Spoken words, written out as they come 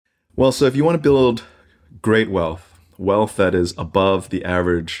Well, so if you want to build great wealth, wealth that is above the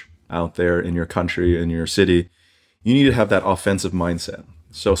average out there in your country, in your city, you need to have that offensive mindset.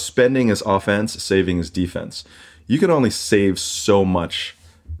 So spending is offense, saving is defense. You can only save so much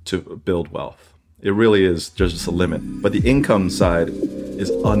to build wealth. It really is just a limit. But the income side is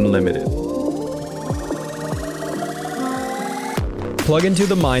unlimited. Plug into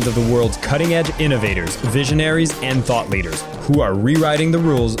the minds of the world's cutting-edge innovators, visionaries, and thought leaders who are rewriting the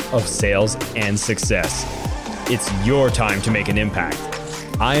rules of sales and success. It's your time to make an impact.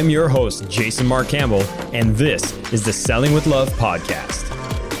 I am your host, Jason Mark Campbell, and this is the Selling with Love podcast.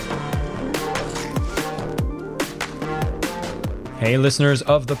 Hey, listeners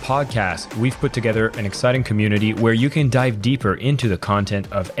of the podcast, we've put together an exciting community where you can dive deeper into the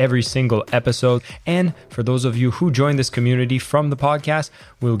content of every single episode. And for those of you who join this community from the podcast,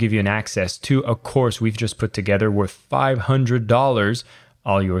 we'll give you an access to a course we've just put together worth $500,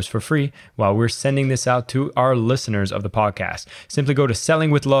 all yours for free, while we're sending this out to our listeners of the podcast. Simply go to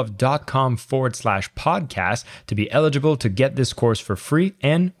sellingwithlove.com/podcast to be eligible to get this course for free.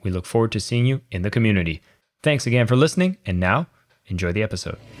 And we look forward to seeing you in the community. Thanks again for listening. And now, enjoy the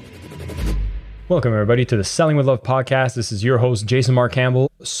episode. Welcome, everybody, to the Selling with Love podcast. This is your host, Jason Mark Campbell.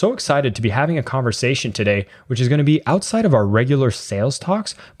 So excited to be having a conversation today, which is going to be outside of our regular sales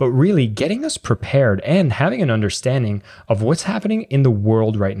talks, but really getting us prepared and having an understanding of what's happening in the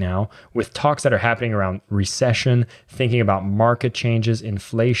world right now with talks that are happening around recession, thinking about market changes,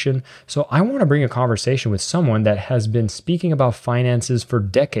 inflation. So I want to bring a conversation with someone that has been speaking about finances for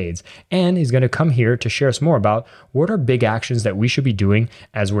decades, and he's going to come here to share us more about what are big actions that we should be doing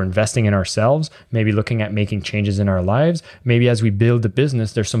as we're investing in ourselves, maybe looking at making changes in our lives. Maybe as we build the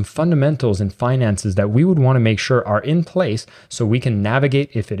business, there's some fundamentals in finances that we would want to make sure are in place so we can navigate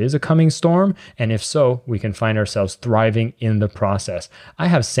if it is a coming storm. And if so, we can find ourselves thriving in the process. I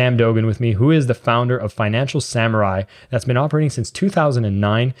have Sam Dogen with me, who is the founder of Financial Samurai that's been operating since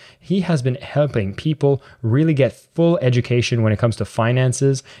 2009. He has been helping people really get full education when it comes to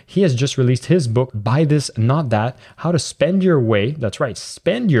finances. He has just released his book, Buy This, Not That, How to Spend Your Way, that's right,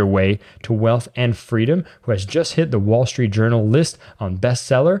 spend your way to wealth and freedom, who has just hit the Wall Street Journal list on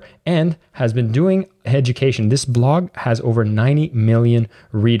bestseller and has been doing education. This blog has over 90 million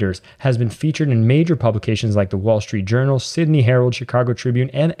readers, has been featured in major publications like the Wall Street Journal, Sydney Herald, Chicago Tribune,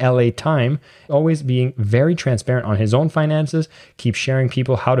 and LA Time, always being very transparent on his own finances, keep sharing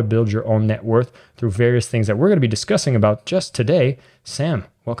people how to build your own net worth through various things that we're going to be discussing about just today. Sam,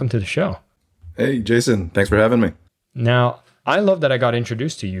 welcome to the show. Hey, Jason, thanks for having me. Now, I love that I got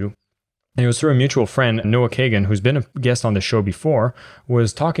introduced to you. And it was through a mutual friend, Noah Kagan, who's been a guest on the show before,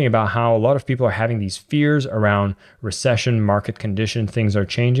 was talking about how a lot of people are having these fears around recession, market condition, things are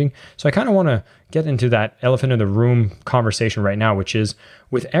changing. So I kind of want to get into that elephant in the room conversation right now, which is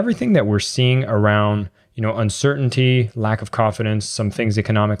with everything that we're seeing around, uncertainty, lack of confidence, some things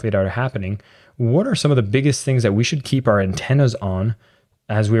economically that are happening, what are some of the biggest things that we should keep our antennas on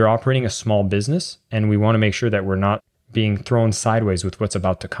as we're operating a small business and we want to make sure that we're not being thrown sideways with what's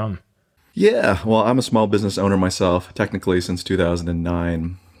about to come? Yeah, well, I'm a small business owner myself, technically since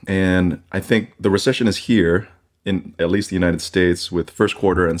 2009. And I think the recession is here, in at least the United States, with first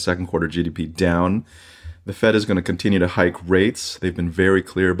quarter and second quarter GDP down. The Fed is going to continue to hike rates. They've been very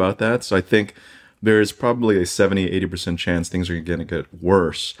clear about that. So I think there's probably a 70-80% chance things are going to get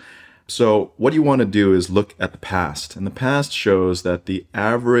worse. So what you want to do is look at the past. And the past shows that the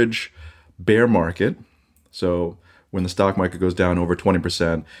average bear market, so when the stock market goes down over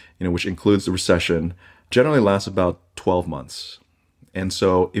 20%, which includes the recession, generally lasts about 12 months. And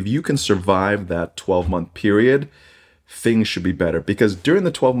so if you can survive that 12-month period, things should be better. Because during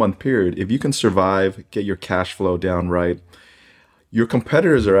the 12-month period, if you can survive, get your cash flow down right, your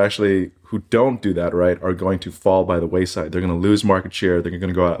competitors are actually, who don't do that right, are going to fall by the wayside. They're going to lose market share. They're going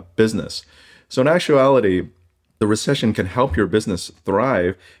to go out of business. So in actuality, the recession can help your business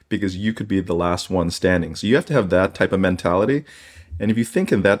thrive because you could be the last one standing. So you have to have that type of mentality. And if you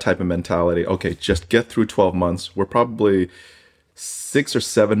think in that type of mentality, okay, just get through 12 months. We're probably 6 or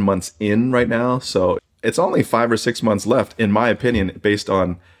 7 months in right now. So it's only 5 or 6 months left, in my opinion, based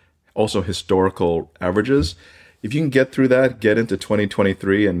on also historical averages. If you can get through that, get into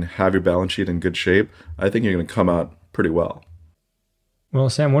 2023 and have your balance sheet in good shape, I think you're going to come out pretty well. Well,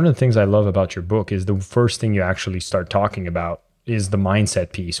 Sam, one of the things I love about your book is the first thing you actually start talking about is the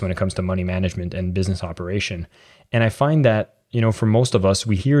mindset piece when it comes to money management and business operation. And I find that for most of us,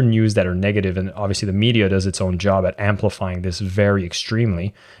 we hear news that are negative, and obviously the media does its own job at amplifying this very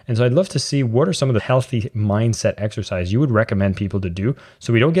extremely. And so I'd love to see what are some of the healthy mindset exercise you would recommend people to do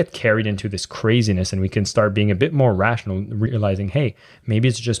so we don't get carried into this craziness and we can start being a bit more rational, realizing, hey, maybe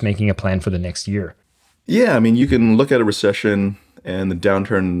it's just making a plan for the next year. Yeah, I mean, you can look at a recession and the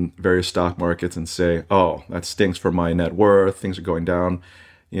downturn in various stock markets and say, oh, that stinks for my net worth. Things are going down.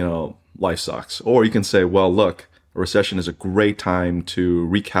 Life sucks. Or you can say, well, look, a recession is a great time to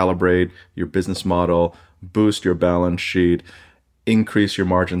recalibrate your business model, boost your balance sheet, increase your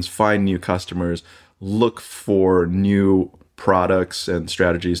margins, find new customers, look for new products and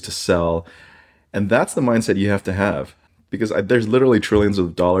strategies to sell. And that's the mindset you have to have, because there's literally trillions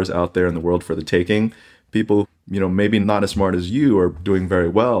of dollars out there in the world for the taking. People, maybe not as smart as you are doing very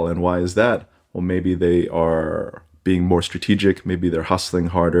well. And why is that? Well, maybe they are being more strategic. Maybe they're hustling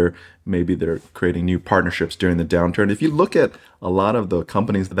harder. Maybe they're creating new partnerships during the downturn. If you look at a lot of the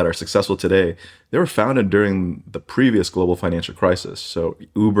companies that are successful today, they were founded during the previous global financial crisis. So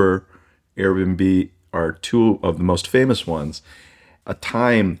Uber, Airbnb are two of the most famous ones. A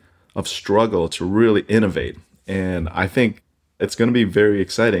time of struggle to really innovate. And I think it's going to be very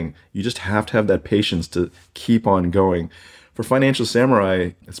exciting. You just have to have that patience to keep on going. For Financial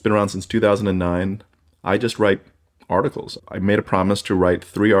Samurai, it's been around since 2009. I just write articles. I made a promise to write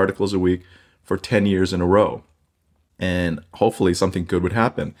 3 articles a week for 10 years in a row. And hopefully something good would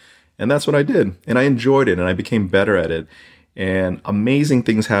happen. And that's what I did. And I enjoyed it and I became better at it. And amazing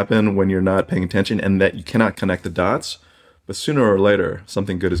things happen when you're not paying attention and that you cannot connect the dots. But sooner or later,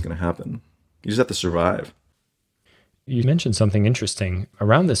 something good is going to happen. You just have to survive. You mentioned something interesting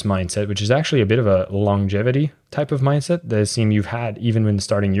around this mindset, which is actually a bit of a longevity type of mindset that it seems you've had even when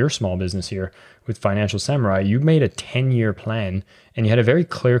starting your small business here with Financial Samurai. You made a 10-year plan and you had a very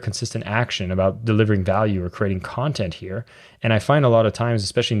clear, consistent action about delivering value or creating content here. And I find a lot of times,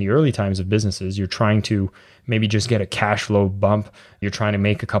 especially in the early times of businesses, you're trying to maybe just get a cash flow bump. You're trying to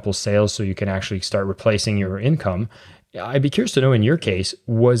make a couple sales so you can actually start replacing your income. I'd be curious to know, in your case,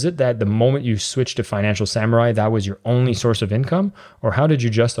 was it that the moment you switched to Financial Samurai, that was your only source of income? Or how did you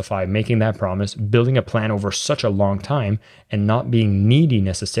justify making that promise, building a plan over such a long time, and not being needy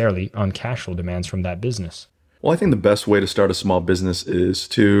necessarily on cash flow demands from that business? Well, I think the best way to start a small business is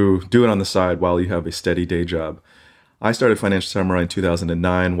to do it on the side while you have a steady day job. I started Financial Samurai in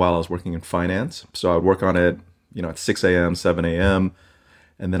 2009 while I was working in finance. So I'd work on it, at 6 a.m., 7 a.m.,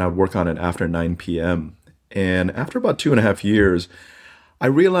 and then I'd work on it after 9 p.m. And after about 2.5 years, I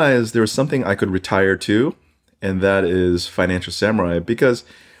realized there was something I could retire to, and that is Financial Samurai. Because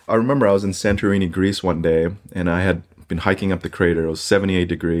I remember I was in Santorini, Greece one day, and I had been hiking up the crater. It was 78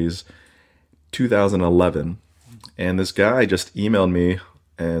 degrees, 2011. And this guy just emailed me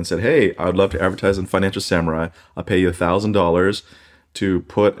and said, hey, I would love to advertise on Financial Samurai. I'll pay you $1,000 to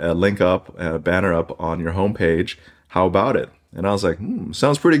put a link up, a banner up on your homepage. How about it? And I was like,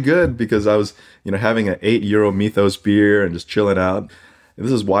 sounds pretty good, because I was, having an €8 Mythos beer and just chilling out.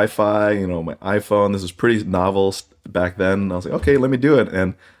 This is Wi-Fi, my iPhone. This was pretty novel back then. And I was like, okay, let me do it.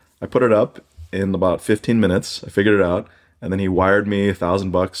 And I put it up in about 15 minutes. I figured it out. And then he wired me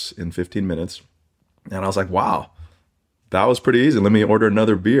 $1,000 in 15 minutes. And I was like, wow, that was pretty easy. Let me order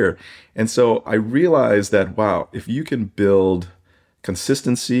another beer. And so I realized that, wow, if you can build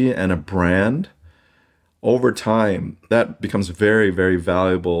consistency and a brand over time, that becomes very, very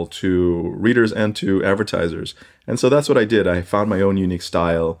valuable to readers and to advertisers. And so that's what I did. I found my own unique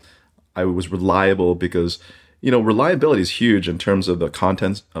style. I was reliable because, reliability is huge in terms of the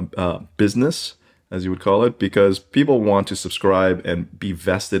content business, as you would call it, because people want to subscribe and be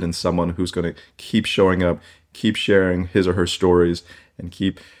vested in someone who's going to keep showing up, keep sharing his or her stories, and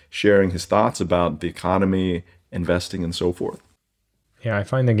keep sharing his thoughts about the economy, investing, and so forth. Yeah, I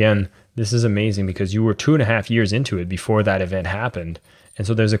find, again, this is amazing because you were 2.5 years into it before that event happened. And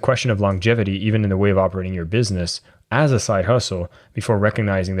so there's a question of longevity, even in the way of operating your business as a side hustle, before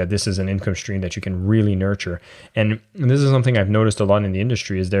recognizing that this is an income stream that you can really nurture. And this is something I've noticed a lot in the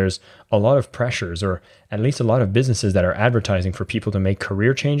industry is there's a lot of pressures, or at least a lot of businesses that are advertising for people to make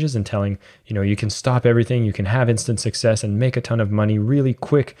career changes and telling, you can stop everything, you can have instant success and make a ton of money really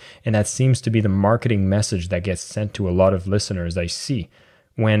quick. And that seems to be the marketing message that gets sent to a lot of listeners I see,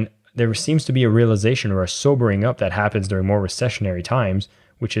 when there seems to be a realization or a sobering up that happens during more recessionary times,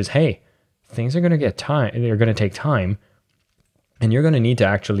 which is, hey, things are going to they're going to take time, and you're going to need to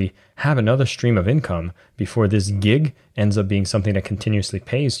actually have another stream of income before this gig ends up being something that continuously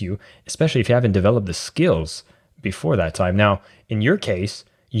pays you, especially if you haven't developed the skills before that time. Now, in your case,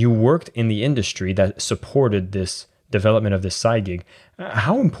 you worked in the industry that supported this development of this side gig.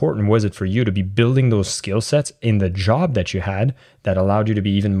 How important was it for you to be building those skill sets in the job that you had that allowed you to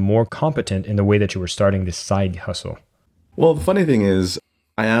be even more competent in the way that you were starting this side hustle? Well, the funny thing is,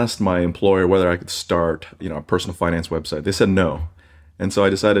 I asked my employer whether I could start, a personal finance website. They said no. And so I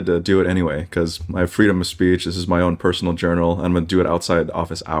decided to do it anyway because I have freedom of speech. This is my own personal journal. I'm going to do it outside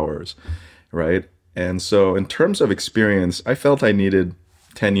office hours, right? And so in terms of experience, I felt I needed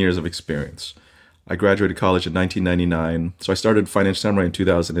 10 years of experience. I graduated college in 1999, so I started Financial Samurai in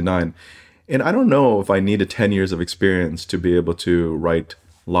 2009. And I don't know if I needed 10 years of experience to be able to write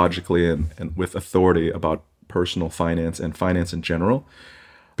logically and with authority about personal finance and finance in general.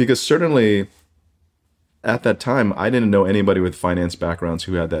 Because certainly at that time, I didn't know anybody with finance backgrounds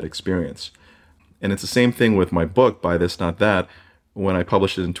who had that experience. And it's the same thing with my book, Buy This, Not That. When I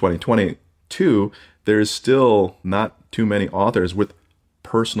published it in 2022, there's still not too many authors with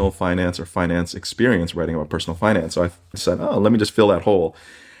personal finance or finance experience writing about personal finance. So I said, let me just fill that hole.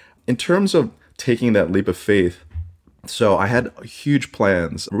 In terms of taking that leap of faith, so I had huge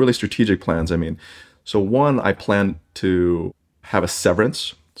plans, really strategic plans. So one, I planned to have a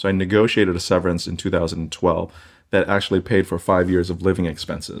severance. So I negotiated a severance in 2012 that actually paid for 5 years of living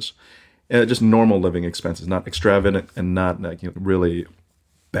expenses. And just normal living expenses, not extravagant and not really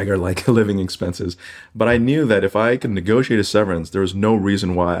beggar-like living expenses. But I knew that if I could negotiate a severance, there was no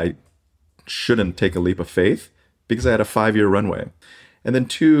reason why I shouldn't take a leap of faith because I had a 5-year runway. And then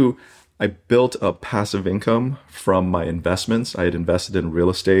two, I built a passive income from my investments. I had invested in real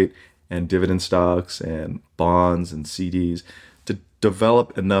estate and dividend stocks and bonds and CDs to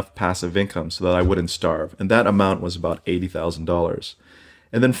develop enough passive income so that I wouldn't starve. And that amount was about $80,000.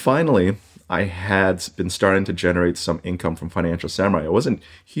 And then finally, I had been starting to generate some income from Financial Samurai. It wasn't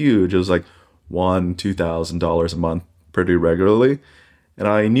huge. It was like $1,000, $2,000 a month pretty regularly. And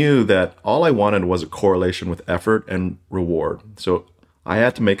I knew that all I wanted was a correlation with effort and reward. So I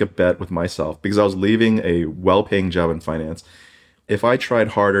had to make a bet with myself because I was leaving a well-paying job in finance. If I tried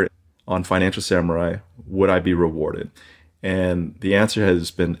harder on Financial Samurai, would I be rewarded? And the answer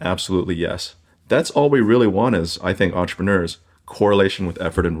has been absolutely yes. That's all we really want as, I think, entrepreneurs, correlation with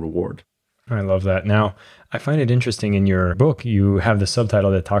effort and reward. I love that. Now, I find it interesting in your book, you have the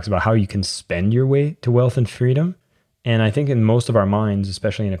subtitle that talks about how you can spend your way to wealth and freedom. And I think in most of our minds,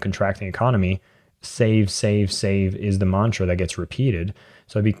 especially in a contracting economy, save, save, save is the mantra that gets repeated.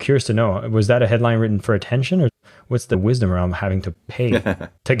 So I'd be curious to know, was that a headline written for attention, or what's the wisdom around having to pay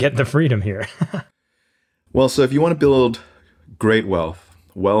to get the freedom here? Well, so if you want to build great wealth,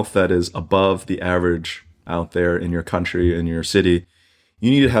 wealth that is above the average out there in your country, in your city, you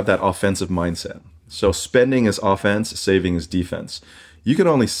need to have that offensive mindset. So spending is offense, saving is defense. You can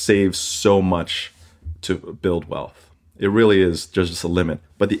only save so much to build wealth. It really is just a limit.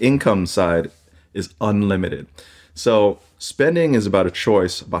 But the income side is unlimited. So spending is about a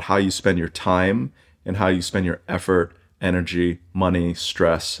choice about how you spend your time and how you spend your effort, energy, money,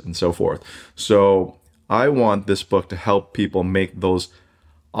 stress, and so forth. So I want this book to help people make those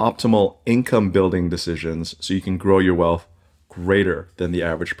optimal income building decisions so you can grow your wealth greater than the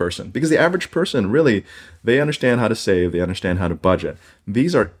average person. Because the average person, really, they understand how to save, they understand how to budget.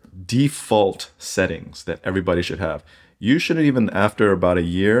 These are default settings that everybody should have. You shouldn't even, after about a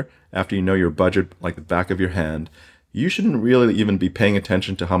year, after you know your budget like the back of your hand, you shouldn't really even be paying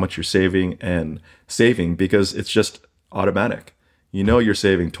attention to how much you're saving because it's just automatic. You know you're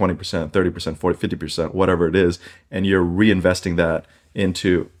saving 20%, 30%, 40, 50%, whatever it is, and you're reinvesting that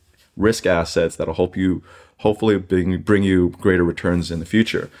into risk assets that'll hopefully bring you greater returns in the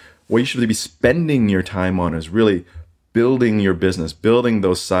future. What you should be spending your time on is really building your business, building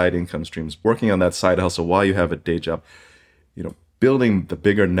those side income streams, working on that side hustle while you have a day job, building the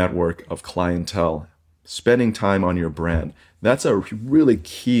bigger network of clientele, spending time on your brand. That's a really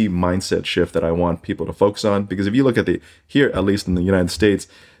key mindset shift that I want people to focus on, because if you look at here, at least in the United States,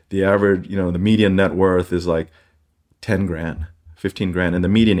 the average, the median net worth is like 10 grand, 15 grand, and the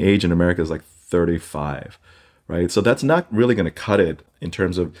median age in America is like 35, right? So that's not really going to cut it in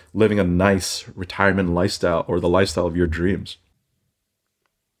terms of living a nice retirement lifestyle or the lifestyle of your dreams.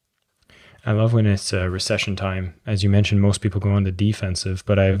 I love when it's a recession time. As you mentioned, most people go on the defensive,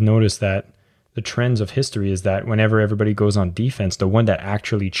 but I've noticed that the trends of history is that whenever everybody goes on defense, the one that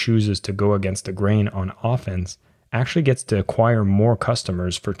actually chooses to go against the grain on offense actually gets to acquire more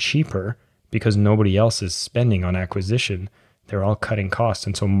customers for cheaper because nobody else is spending on acquisition. They're all cutting costs.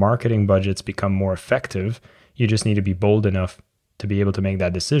 And so marketing budgets become more effective. You just need to be bold enough to be able to make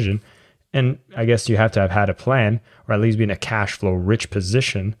that decision. And I guess you have to have had a plan, or at least be in a cash flow rich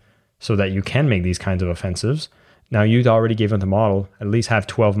position so that you can make these kinds of offensives. Now, you'd already given the model, at least have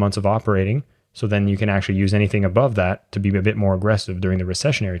 12 months of operating. So then you can actually use anything above that to be a bit more aggressive during the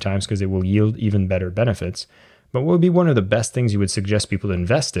recessionary times because it will yield even better benefits. But what would be one of the best things you would suggest people to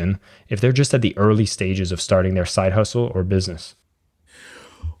invest in if they're just at the early stages of starting their side hustle or business?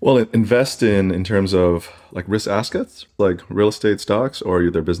 Well, invest in terms of like risk assets, like real estate stocks or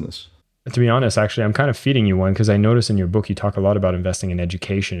their business. To be honest, actually, I'm kind of feeding you one because I noticed in your book you talk a lot about investing in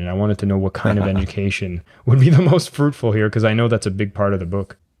education, and I wanted to know what kind of education would be the most fruitful here because I know that's a big part of the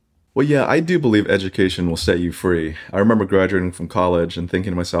book. Well, yeah, I do believe education will set you free. I remember graduating from college and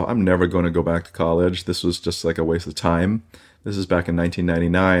thinking to myself, I'm never going to go back to college. This was just like a waste of time. This is back in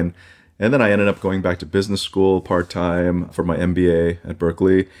 1999. And then I ended up going back to business school part-time for my MBA at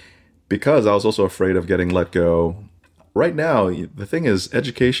Berkeley because I was also afraid of getting let go. Right now, the thing is,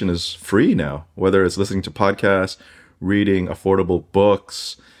 education is free now, whether it's listening to podcasts, reading affordable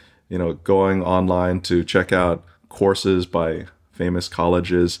books, going online to check out courses by famous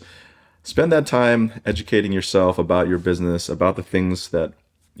colleges. Spend that time educating yourself about your business, about the things that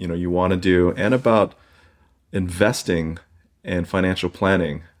you want to do, and about investing and financial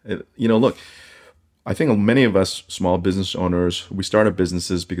planning. Look, I think many of us small business owners, we started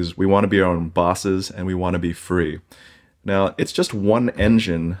businesses because we want to be our own bosses and we want to be free. Now, it's just one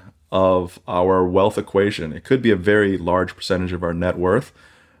engine of our wealth equation. It could be a very large percentage of our net worth,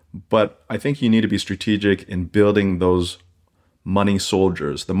 but I think you need to be strategic in building those money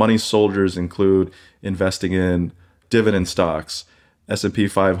soldiers. The money soldiers include investing in dividend stocks, S&P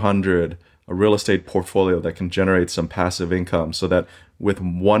 500, a real estate portfolio that can generate some passive income so that with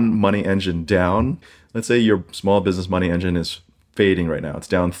one money engine down, let's say your small business money engine is fading right now. It's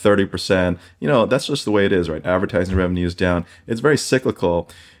down 30%. That's just the way it is, right? Advertising revenue is down. It's very cyclical.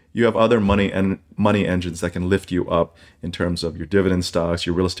 You have other money engines that can lift you up in terms of your dividend stocks,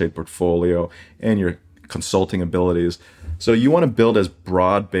 your real estate portfolio, and your consulting abilities. So you want to build as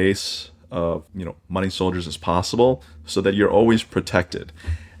broad base of money soldiers as possible so that you're always protected.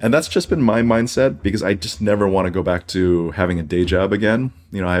 And that's just been my mindset because I just never want to go back to having a day job again.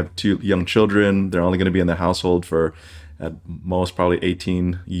 I have 2 young children. They're only going to be in the household for at most probably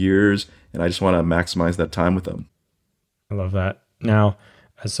 18 years. And I just want to maximize that time with them. I love that. Now,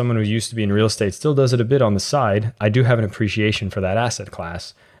 as someone who used to be in real estate, still does it a bit on the side, I do have an appreciation for that asset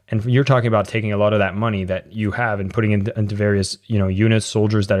class. And you're talking about taking a lot of that money that you have and putting it into various, units,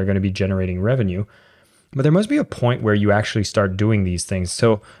 soldiers that are going to be generating revenue. But there must be a point where you actually start doing these things.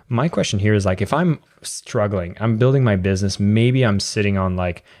 So my question here is like, if I'm struggling, I'm building my business, maybe I'm sitting on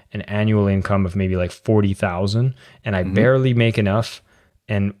like an annual income of maybe like 40,000 and I barely make enough.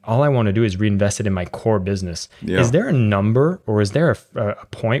 And all I want to do is reinvest it in my core business. Yeah. Is there a number or is there a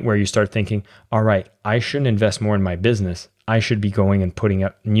point where you start thinking, all right, I shouldn't invest more in my business. I should be going and putting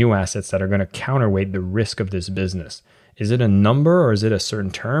up new assets that are going to counterweight the risk of this business. Is it a number or is it a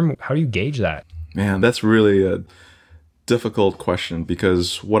certain term? How do you gauge that? Man, that's really a difficult question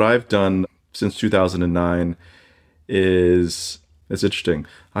because what I've done since 2009 it's interesting.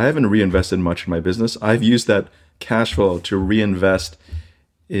 I haven't reinvested much in my business. I've used that cash flow to reinvest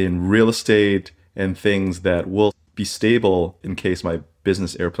in real estate and things that will be stable in case my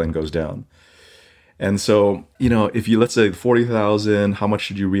business airplane goes down. And so, if you, let's say 40,000, how much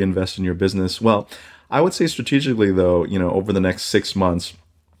should you reinvest in your business? Well, I would say strategically though, over the next 6 months,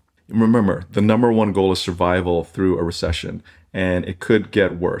 remember, the number one goal is survival through a recession, and it could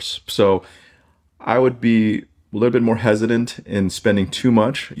get worse. So I would be a little bit more hesitant in spending too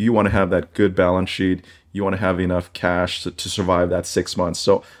much. You want to have that good balance sheet. You want to have enough cash to survive that 6 months.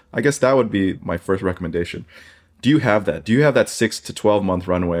 So I guess that would be my first recommendation. Do you have that? Do you have that 6 to 12 month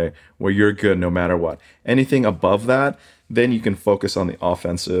runway where you're good no matter what? Anything above that, then you can focus on the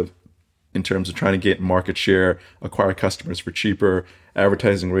offensive in terms of trying to get market share, acquire customers for cheaper,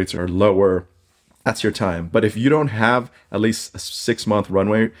 advertising rates are lower. That's your time. But if you don't have at least a 6 month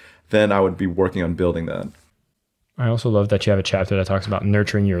runway, then I would be working on building that. I also love that you have a chapter that talks about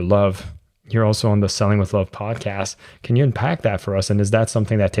nurturing your love. You're also on the Selling with Love podcast. Can you unpack that for us? And is that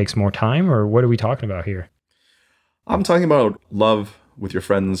something that takes more time, or what are we talking about here? I'm talking about love with your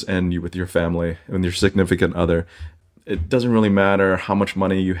friends and with your family and your significant other. It doesn't really matter how much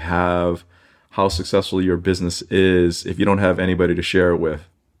money you have, how successful your business is, if you don't have anybody to share it with.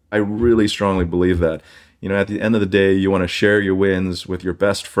 I really strongly believe that. At the end of the day, you want to share your wins with your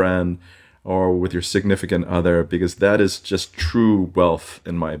best friend or with your significant other, because that is just true wealth,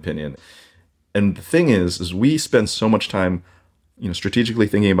 in my opinion. And the thing is we spend so much time, strategically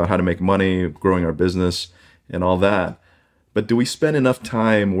thinking about how to make money, growing our business and all that. But do we spend enough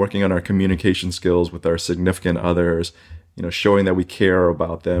time working on our communication skills with our significant others, showing that we care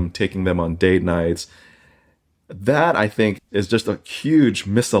about them, taking them on date nights? That, I think, is just a huge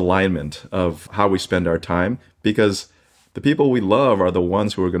misalignment of how we spend our time, because the people we love are the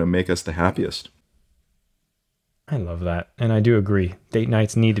ones who are going to make us the happiest. I love that. And I do agree. Date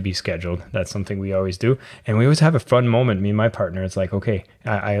nights need to be scheduled. That's something we always do. And we always have a fun moment, me and my partner. It's like, okay,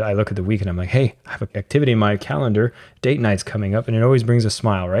 I look at the week and I'm like, hey, I have an activity in my calendar, date night's coming up. And it always brings a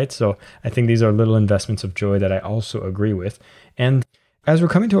smile, right? So I think these are little investments of joy that I also agree with. And as we're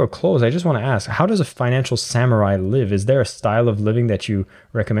coming to a close, I just want to ask, how does a financial samurai live? Is there a style of living that you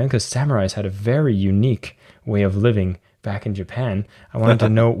recommend? Because samurais had a very unique way of living back in Japan. I wanted to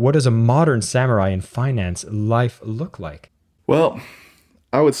know, what does a modern samurai in finance life look like? Well,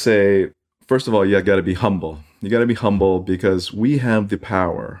 I would say, first of all, you got to be humble. You got to be humble because we have the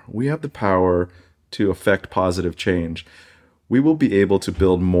power. We have the power to affect positive change. We will be able to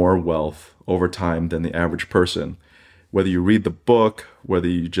build more wealth over time than the average person. Whether you read the book, whether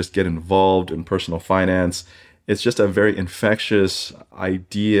you just get involved in personal finance, it's just a very infectious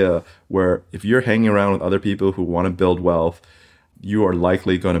idea where if you're hanging around with other people who want to build wealth, you are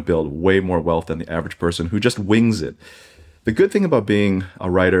likely going to build way more wealth than the average person who just wings it. The good thing about being a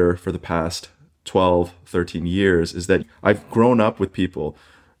writer for the past 12, 13 years is that I've grown up with people,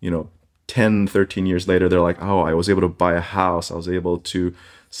 10, 13 years later, they're like, oh, I was able to buy a house. I was able to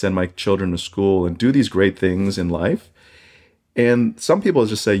send my children to school and do these great things in life. And some people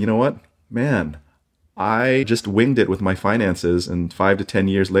just say, you know what, man, I just winged it with my finances, and 5 to 10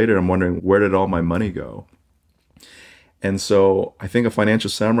 years later, I'm wondering, where did all my money go? And so I think a financial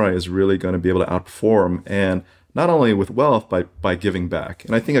samurai is really going to be able to outperform, and not only with wealth, but by giving back.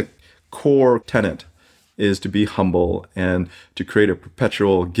 And I think a core tenet is to be humble and to create a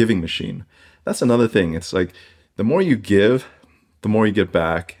perpetual giving machine. That's another thing. It's like the more you give, the more you get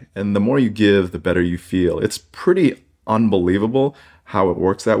back, and the more you give, the better you feel. It's pretty unbelievable how it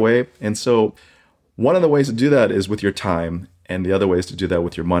works that way. And so one of the ways to do that is with your time, and the other way is to do that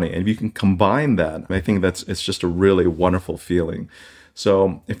with your money. And if you can combine that, I think it's just a really wonderful feeling.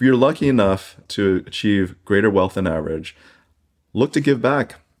 So if you're lucky enough to achieve greater wealth than average, look to give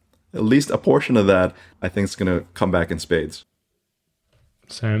back. At least a portion of that, I think, is going to come back in spades.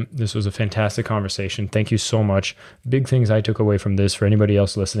 Sam, this was a fantastic conversation. Thank you so much. Big things I took away from this for anybody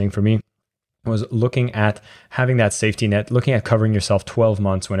else listening, for me, was looking at having that safety net, looking at covering yourself 12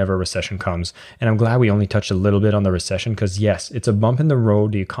 months whenever a recession comes. And I'm glad we only touched a little bit on the recession because, yes, it's a bump in the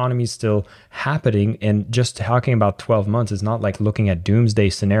road. The economy is still happening. And just talking about 12 months is not like looking at doomsday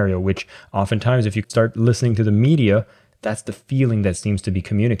scenario, which oftentimes if you start listening to the media, that's the feeling that seems to be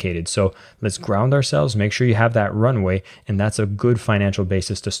communicated. So let's ground ourselves, make sure you have that runway. And that's a good financial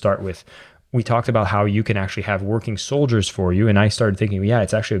basis to start with. We talked about how you can actually have working soldiers for you. And I started thinking, yeah,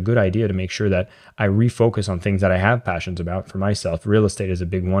 it's actually a good idea to make sure that I refocus on things that I have passions about for myself. Real estate is a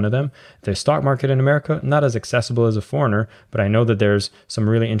big one of them. The stock market in America, not as accessible as a foreigner, but I know that there's some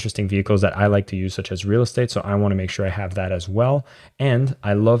really interesting vehicles that I like to use, such as real estate. So I want to make sure I have that as well. And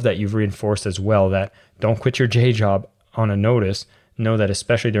I love that you've reinforced as well that don't quit your day job on a notice. Know that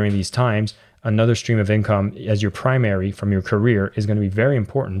especially during these times, another stream of income as your primary from your career is going to be very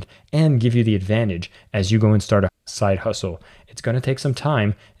important and give you the advantage as you go and start a side hustle. It's going to take some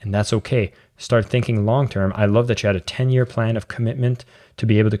time, and that's okay. Start thinking long term. I love that you had a 10-year plan of commitment to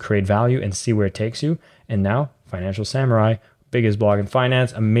be able to create value and see where it takes you. And now, Financial Samurai, biggest blog in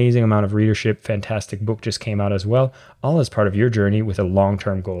finance, amazing amount of readership, fantastic book just came out as well, all as part of your journey with a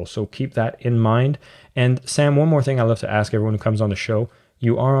long-term goal. So keep that in mind. And Sam, one more thing I love to ask everyone who comes on the show.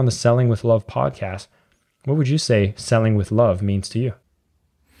 You are on the Selling with Love podcast. What would you say selling with love means to you?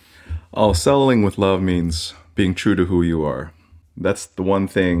 Oh, selling with love means being true to who you are. That's the one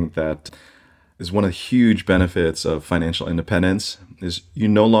thing that is one of the huge benefits of financial independence is you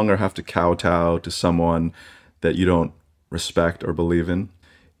no longer have to kowtow to someone that you don't respect or believe in.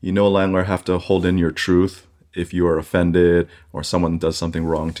 You no longer have to hold in your truth if you are offended or someone does something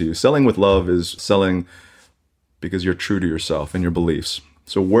wrong to you. Selling with love is selling because you're true to yourself and your beliefs.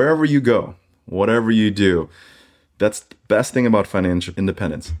 So wherever you go, whatever you do, that's the best thing about financial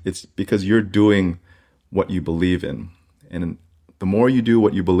independence. It's because you're doing what you believe in. And the more you do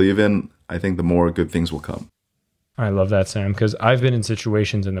what you believe in, I think the more good things will come. I love that, Sam, because I've been in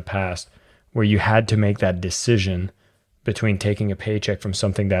situations in the past where you had to make that decision between taking a paycheck from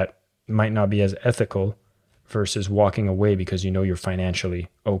something that might not be as ethical versus walking away because you know you're financially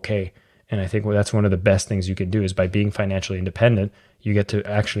okay. And I think that's one of the best things you can do is by being financially independent, you get to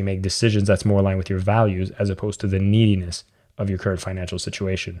actually make decisions that's more aligned with your values as opposed to the neediness of your current financial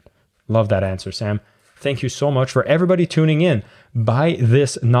situation. Love that answer, Sam. Thank you so much for everybody tuning in. Buy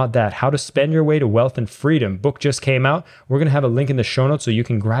This, Not That, How to Spend Your Way to Wealth and Freedom. Book just came out. We're going to have a link in the show notes so you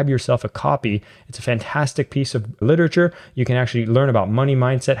can grab yourself a copy. It's a fantastic piece of literature. You can actually learn about money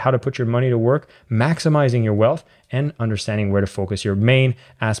mindset, how to put your money to work, maximizing your wealth, and understanding where to focus your main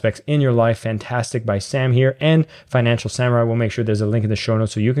aspects in your life. Fantastic by Sam here and Financial Samurai. We'll make sure there's a link in the show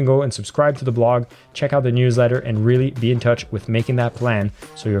notes so you can go and subscribe to the blog, check out the newsletter, and really be in touch with making that plan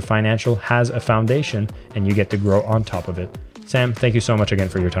so your financial has a foundation and you get to grow on top of it. Sam, thank you so much again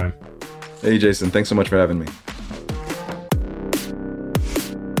for your time. Hey, Jason. Thanks so much for having me.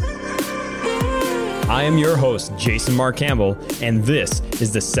 I am your host, Jason Mark Campbell, and this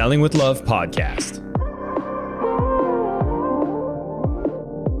is the Selling with Love podcast.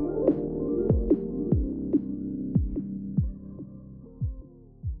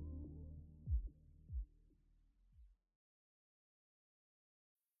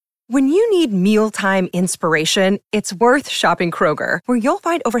 When you need mealtime inspiration, it's worth shopping Kroger, where you'll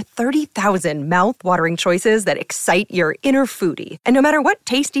find over 30,000 mouth-watering choices that excite your inner foodie. And no matter what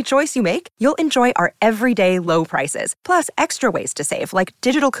tasty choice you make, you'll enjoy our everyday low prices, plus extra ways to save, like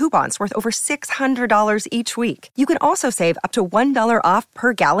digital coupons worth over $600 each week. You can also save up to $1 off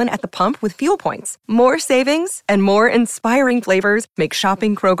per gallon at the pump with fuel points. More savings and more inspiring flavors make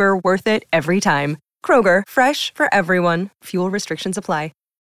shopping Kroger worth it every time. Kroger, fresh for everyone. Fuel restrictions apply.